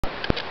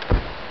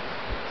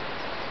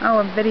Oh,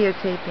 I'm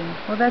videotaping.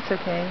 Well, that's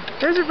okay.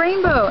 There's a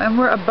rainbow, and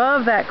we're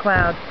above that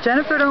cloud.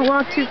 Jennifer, don't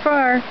walk too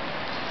far.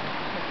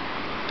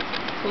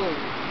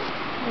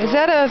 Is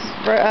that a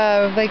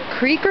like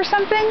creek or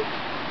something?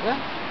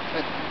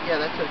 Yeah,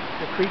 that's the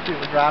creek we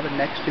were driving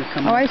next to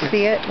coming. Oh, I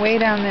see it. Way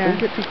down there. Don't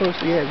get too close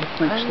to the edge. It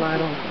might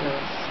slide on.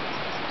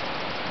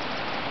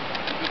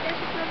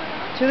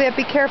 Juliet,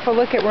 be careful.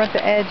 Look at we're at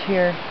the edge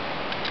here.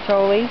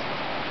 Jolie,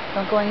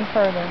 don't go any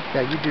further.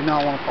 Yeah, you do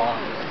not want to fall.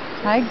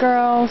 Hi,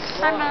 girls.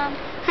 Hi, Mom.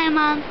 Hi,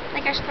 Mom.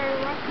 Think I should throw a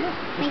rock? Yeah.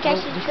 Think I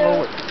should just throw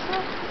roll a it.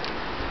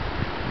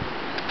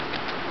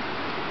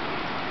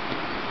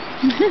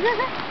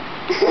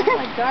 Oh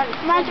my God!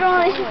 Mine's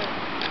rolling.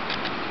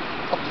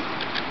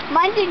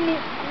 Mine didn't.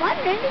 Mine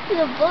ran into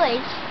the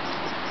bush.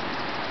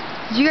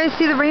 Did you guys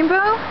see the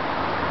rainbow?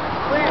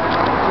 Where?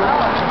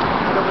 Oh.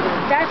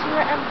 That's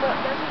where the rainbow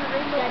is.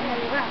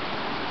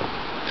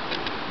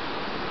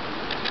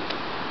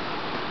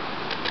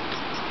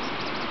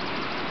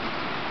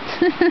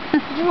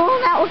 You're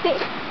rolling that way.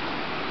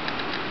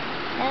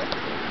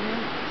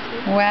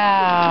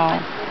 Wow.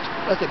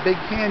 That's a big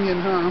canyon,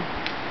 huh?